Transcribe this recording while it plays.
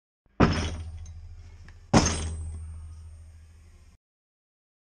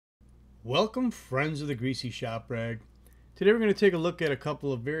Welcome, friends of the Greasy Shop Rag. Today we're going to take a look at a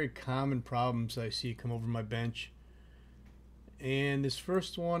couple of very common problems I see come over my bench. And this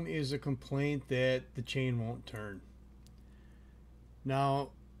first one is a complaint that the chain won't turn. Now,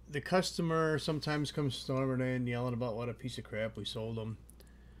 the customer sometimes comes storming in yelling about what a piece of crap we sold them.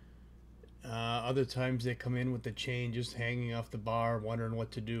 Other times they come in with the chain just hanging off the bar, wondering what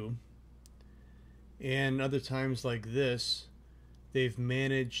to do. And other times like this, they've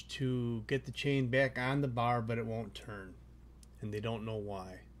managed to get the chain back on the bar, but it won't turn, and they don't know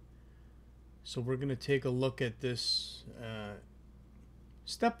why. So we're going to take a look at this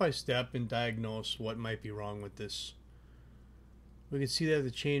step by step and diagnose what might be wrong with this. We can see that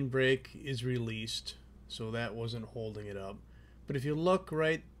the chain brake is released, so that wasn't holding it up. But if you look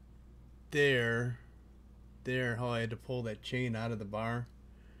right there how I had to pull that chain out of the bar,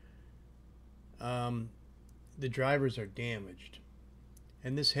 the drivers are damaged.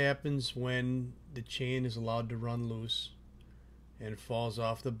 And this happens when the chain is allowed to run loose and falls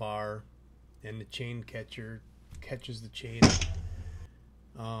off the bar, and the chain catcher catches the chain,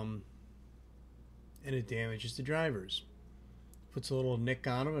 and it damages the drivers. Puts a little nick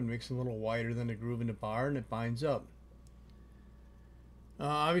on them and makes them a little wider than the groove in the bar, and it binds up.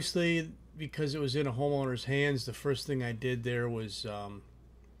 Obviously, because it was in a homeowner's hands, the first thing I did there was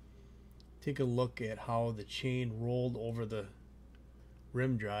take a look at how the chain rolled over the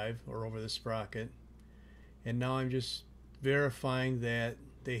rim drive or over the sprocket, and now I'm just verifying that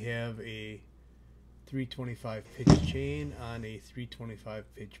they have a 325 pitch chain on a 325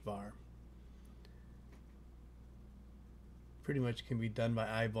 pitch bar. Pretty much can be done by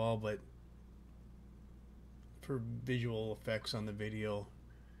eyeball, but for visual effects on the video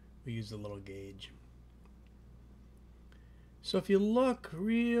we use a little gauge. So if you look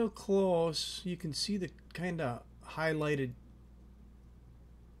real close, you can see the kind of highlighted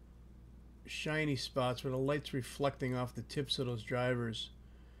shiny spots where the light's reflecting off the tips of those drivers.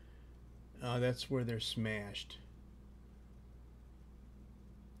 That's where they're smashed.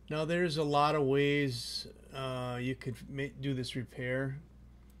 Now there's a lot of ways you could do this repair.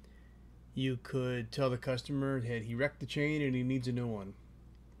 You could tell the customer that he wrecked the chain and he needs a new one.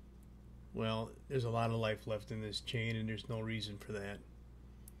 Well, there's a lot of life left in this chain and there's no reason for that.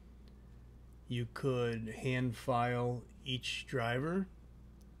 You could hand file each driver.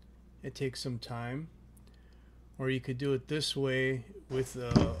 It takes some time. Or you could do it this way with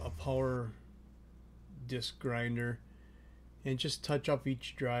a power disc grinder and just touch up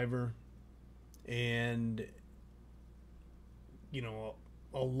each driver, and a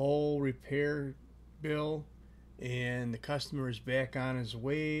low repair bill, and the customer is back on his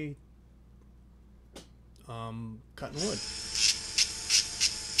way cutting wood.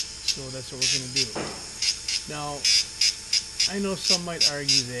 So that's what we're going to do. Now, I know some might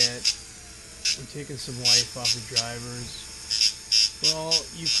argue that I'm taking some life off of drivers. Well,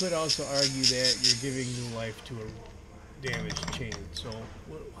 you could also argue that you're giving new life to a damaged chain. So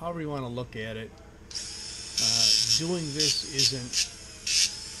however you want to look at it, doing this isn't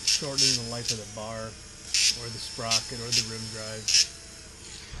shortening the life of the bar or the sprocket or the rim drive.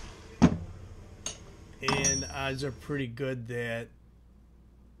 And odds are pretty good that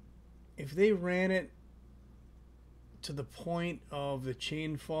if they ran it to the point of the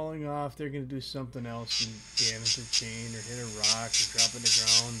chain falling off, they're going to do something else and damage the chain or hit a rock or drop it in the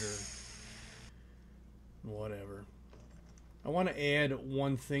ground or whatever. I want to add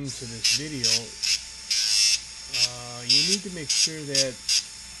one thing to this video. You need to make sure that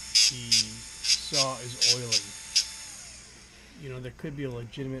the saw is oiling. There could be a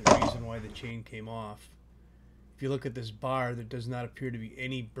legitimate reason why the chain came off. If you look at this bar, there does not appear to be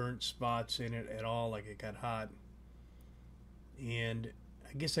any burnt spots in it at all, like it got hot. And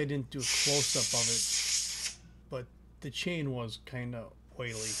I guess I didn't do a close-up of it, but the chain was kind of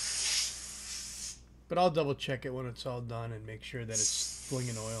oily. But I'll double check it when it's all done and make sure that it's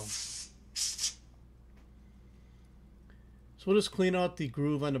flinging oil. So we'll just clean out the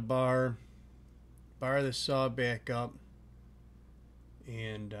groove on the bar the saw back up,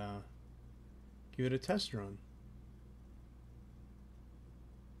 and give it a test run.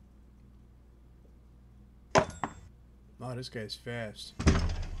 Wow, this guy's fast.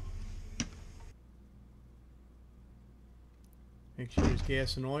 Make sure there's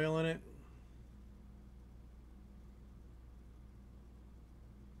gas and oil in it.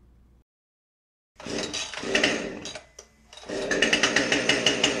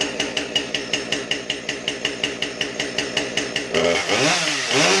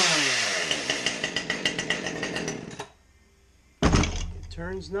 It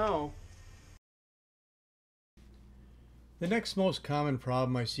turns now. The next most common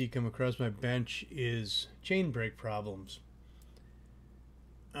problem I see come across my bench is chain brake problems.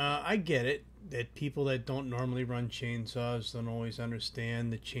 I get it that people that don't normally run chainsaws don't always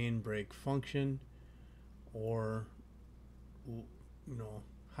understand the chain brake function, or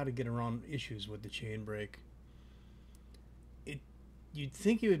how to get around issues with the chain brake. You'd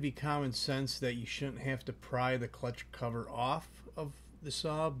think it would be common sense that you shouldn't have to pry the clutch cover off of the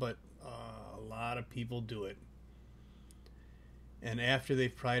saw, but a lot of people do it. And after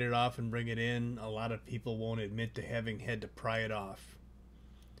they've pried it off and bring it in, a lot of people won't admit to having had to pry it off.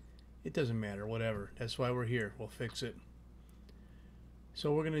 It doesn't matter, whatever. That's why we're here. We'll fix it.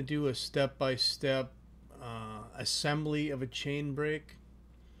 So we're going to do a step-by-step assembly of a chain brake.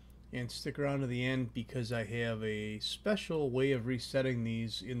 And stick around to the end because I have a special way of resetting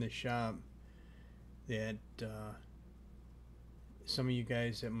these in the shop that some of you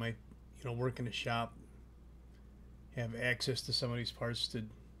guys that might work in the shop have access to some of these parts to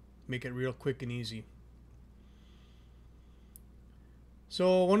make it real quick and easy.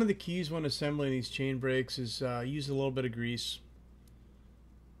 So one of the keys when assembling these chain brakes is use a little bit of grease.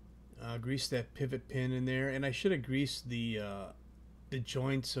 Grease that pivot pin in there, and I should have greased the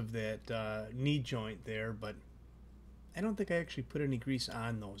joints of that knee joint there, but I don't think I actually put any grease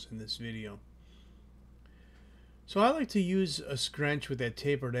on those in this video. So I like to use a scrunch with that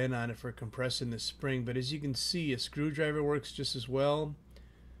tapered end on it for compressing the spring, but as you can see, a screwdriver works just as well.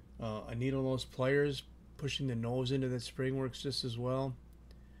 A needle nose pliers pushing the nose into that spring works just as well.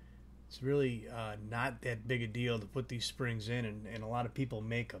 It's really not that big a deal to put these springs in, and a lot of people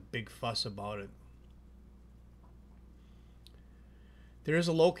make a big fuss about it. There is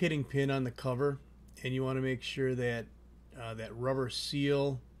a locating pin on the cover, and you want to make sure that that rubber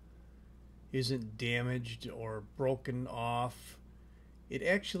seal isn't damaged or broken off. It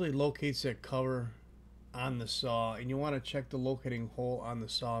actually locates that cover on the saw, and you want to check the locating hole on the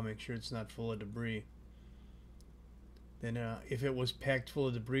saw, make sure it's not full of debris. Then if it was packed full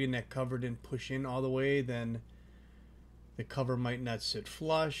of debris and that cover didn't push in all the way, then the cover might not sit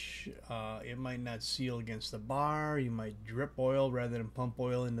flush, it might not seal against the bar, you might drip oil rather than pump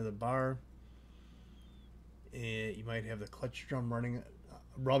oil into the bar. You might have the clutch drum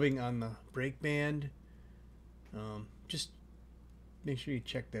rubbing on the brake band. Just make sure you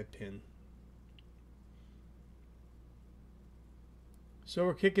check that pin. So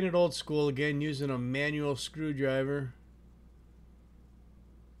we're kicking it old school again using a manual screwdriver.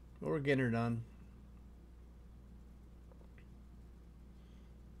 But we're getting her done.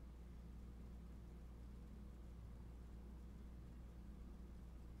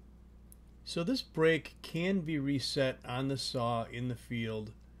 So this brake can be reset on the saw in the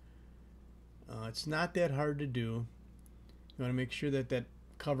field. It's not that hard to do. You want to make sure that that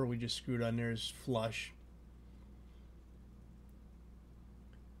cover we just screwed on there is flush.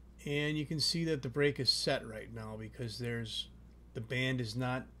 And you can see that the brake is set right now because the band is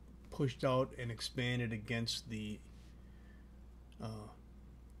not pushed out and expanded against the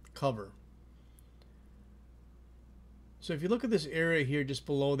cover. So if you look at this area here just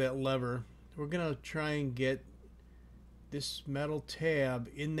below that lever, we're going to try and get this metal tab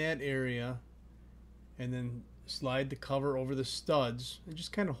in that area and then slide the cover over the studs and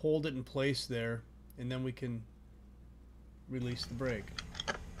just kind of hold it in place there, and then we can release the brake.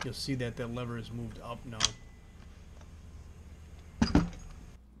 You'll see that that lever is moved up now.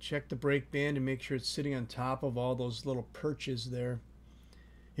 Check the brake band and make sure it's sitting on top of all those little perches there.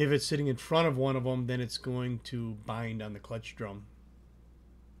 If it's sitting in front of one of them, then it's going to bind on the clutch drum.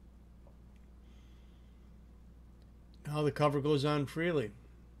 Now the cover goes on freely.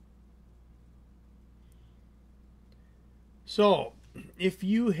 So if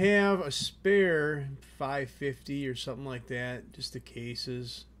you have a spare 550 or something like that, just the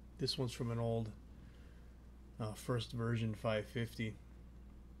cases, this one's from an old first version 550.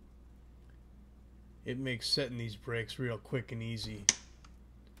 It makes setting these brakes real quick and easy.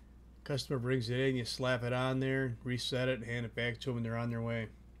 Customer brings it in, you slap it on there, reset it, hand it back to them, and they're on their way.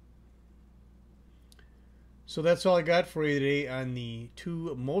 So that's all I got for you today on the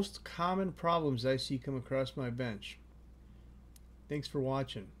two most common problems I see come across my bench. Thanks for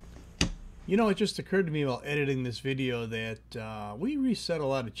watching. You know, it just occurred to me while editing this video that we reset a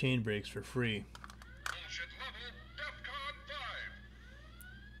lot of chain brakes for free.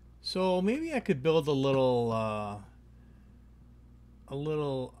 So maybe I could build a little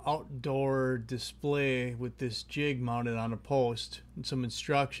outdoor display with this jig mounted on a post and some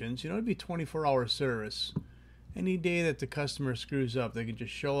instructions. You know, it'd be 24-hour service. Any day that the customer screws up, they can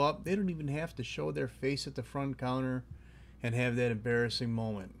just show up. They don't even have to show their face at the front counter and have that embarrassing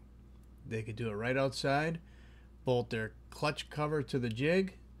moment. They could do it right outside, bolt their clutch cover to the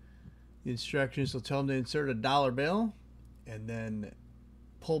jig. The instructions will tell them to insert a dollar bill and then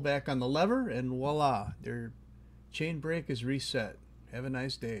pull back on the lever, and voila, their chain brake is reset. Have a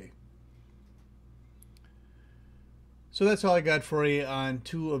nice day. So that's all I got for you on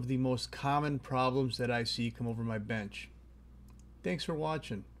two of the most common problems that I see come over my bench. Thanks for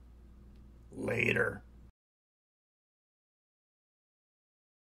watching. Later.